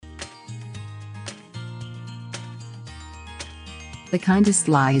The Kindest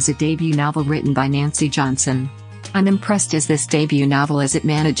Lie is a debut novel written by Nancy Johnson. I'm impressed as this debut novel as it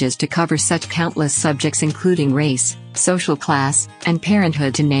manages to cover such countless subjects including race, social class, and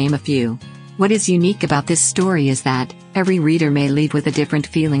parenthood to name a few. What is unique about this story is that every reader may leave with a different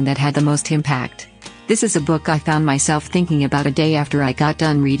feeling that had the most impact. This is a book I found myself thinking about a day after I got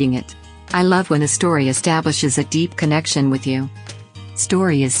done reading it. I love when a story establishes a deep connection with you.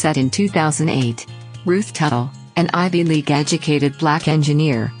 Story is set in 2008. Ruth Tuttle, an Ivy League-educated black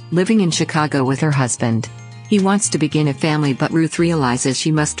engineer, living in Chicago with her husband. He wants to begin a family, but Ruth realizes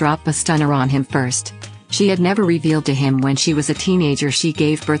she must drop a stunner on him first. She had never revealed to him when she was a teenager she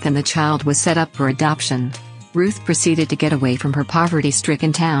gave birth and the child was set up for adoption. Ruth proceeded to get away from her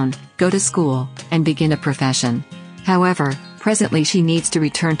poverty-stricken town, go to school, and begin a profession. However, presently she needs to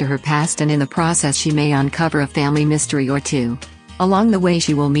return to her past, and in the process she may uncover a family mystery or two. Along the way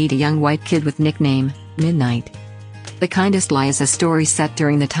she will meet a young white kid with nickname Midnight. The Kindest Lie is a story set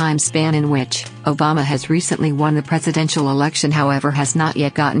during the time span in which Obama has recently won the presidential election, however has not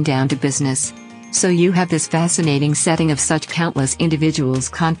yet gotten down to business. So you have this fascinating setting of such countless individuals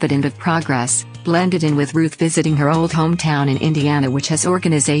confident of progress, blended in with Ruth visiting her old hometown in Indiana, which has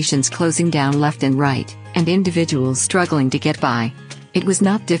organizations closing down left and right, and individuals struggling to get by. It was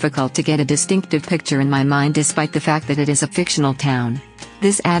not difficult to get a distinctive picture in my mind despite the fact that it is a fictional town.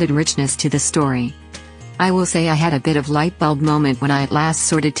 This added richness to the story. I will say I had a bit of light bulb moment when I at last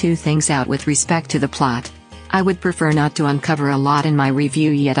sorted two things out with respect to the plot. I would prefer not to uncover a lot in my review,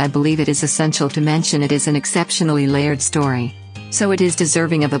 yet I believe it is essential to mention it is an exceptionally layered story. So it is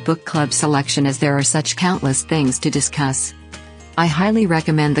deserving of a book club selection as there are such countless things to discuss. I highly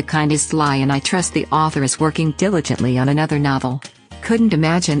recommend The Kindest Lie, and I trust the author is working diligently on another novel. Couldn't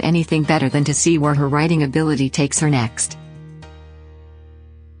imagine anything better than to see where her writing ability takes her next.